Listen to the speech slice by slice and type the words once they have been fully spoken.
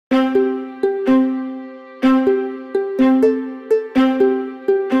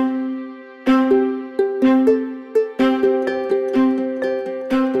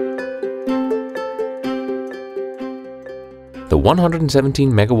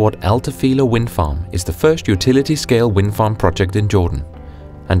117 megawatt Tafilah wind farm is the first utility-scale wind farm project in Jordan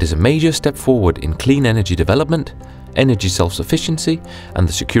and is a major step forward in clean energy development, energy self-sufficiency and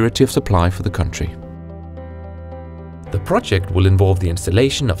the security of supply for the country. The project will involve the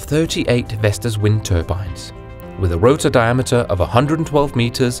installation of 38 Vestas wind turbines, with a rotor diameter of 112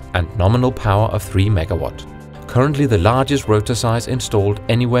 meters and nominal power of 3 megawatt, currently the largest rotor size installed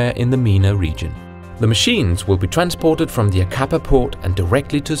anywhere in the MENA region. The machines will be transported from the Aqaba port and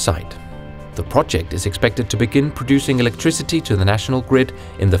directly to site. The project is expected to begin producing electricity to the national grid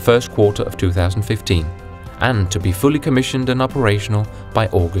in the first quarter of 2015 and to be fully commissioned and operational by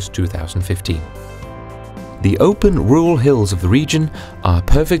August 2015. The open rural hills of the region are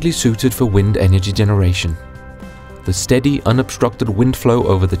perfectly suited for wind energy generation. The steady, unobstructed wind flow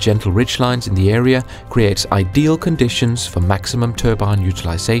over the gentle ridgelines in the area creates ideal conditions for maximum turbine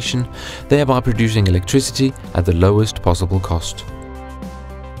utilization, thereby producing electricity at the lowest possible cost.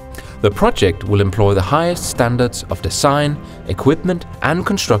 The project will employ the highest standards of design, equipment and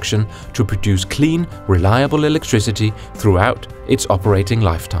construction to produce clean, reliable electricity throughout its operating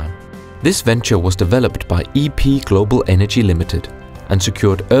lifetime. This venture was developed by EP Global Energy Limited and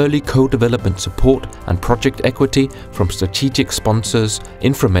secured early co-development support and project equity from strategic sponsors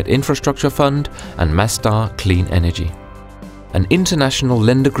Inframed Infrastructure Fund and Masdar Clean Energy. An international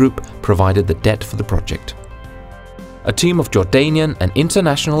lender group provided the debt for the project. A team of Jordanian and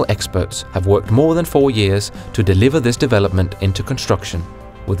international experts have worked more than 4 years to deliver this development into construction,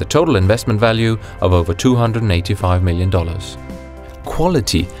 with a total investment value of over $285 million.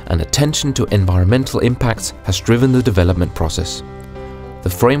 Quality and attention to environmental impacts has driven the development process. The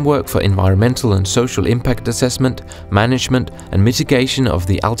framework for environmental and social impact assessment, management and mitigation of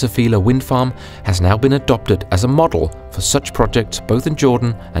the Tafilah wind farm has now been adopted as a model for such projects both in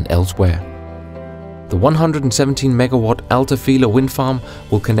Jordan and elsewhere. The 117 megawatt Tafilah wind farm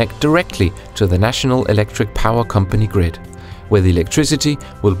will connect directly to the National Electric Power Company grid, where the electricity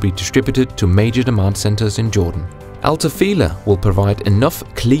will be distributed to major demand centers in Jordan. Tafilah will provide enough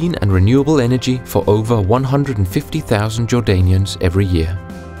clean and renewable energy for over 150,000 Jordanians every year.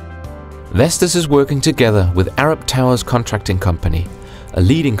 Vestas is working together with Arab Towers Contracting Company, a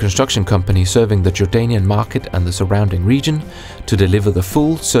leading construction company serving the Jordanian market and the surrounding region, to deliver the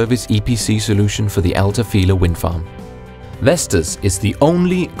full-service EPC solution for the Tafilah wind farm. Vestas is the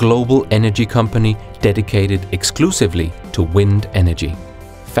only global energy company dedicated exclusively to wind energy.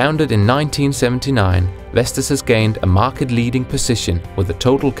 Founded in 1979, Vestas has gained a market-leading position with a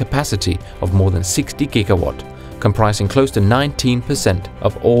total capacity of more than 60 gigawatt, comprising close to 19%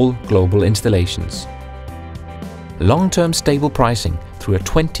 of all global installations. Long-term stable pricing through a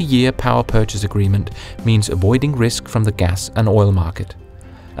 20-year power purchase agreement means avoiding risk from the gas and oil market.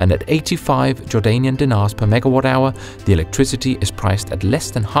 And at 85 Jordanian dinars per megawatt hour, the electricity is priced at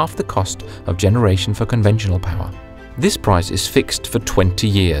less than half the cost of generation for conventional power. This price is fixed for 20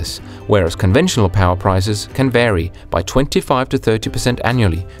 years, whereas conventional power prices can vary by 25 to 30%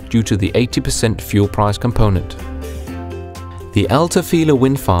 annually due to the 80% fuel price component. The Tafilah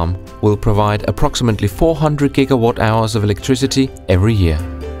wind farm will provide approximately 400 gigawatt hours of electricity every year.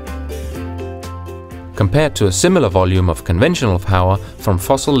 Compared to a similar volume of conventional power from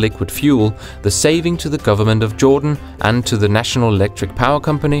fossil liquid fuel, the saving to the government of Jordan and to the National Electric Power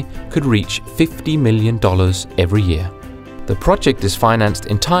Company could reach $50 million every year. The project is financed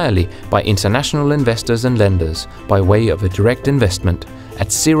entirely by international investors and lenders by way of a direct investment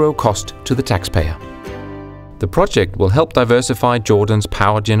at zero cost to the taxpayer. The project will help diversify Jordan's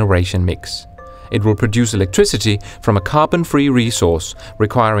power generation mix. It will produce electricity from a carbon-free resource,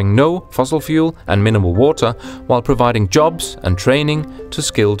 requiring no fossil fuel and minimal water, while providing jobs and training to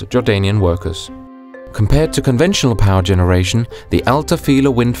skilled Jordanian workers. Compared to conventional power generation, the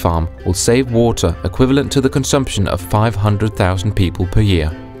Tafilah wind farm will save water equivalent to the consumption of 500,000 people per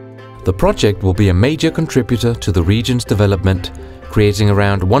year. The project will be a major contributor to the region's development, creating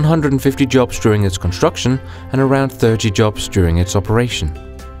around 150 jobs during its construction and around 30 jobs during its operation.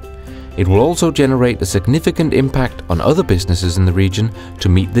 It will also generate a significant impact on other businesses in the region to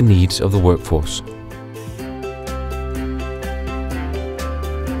meet the needs of the workforce.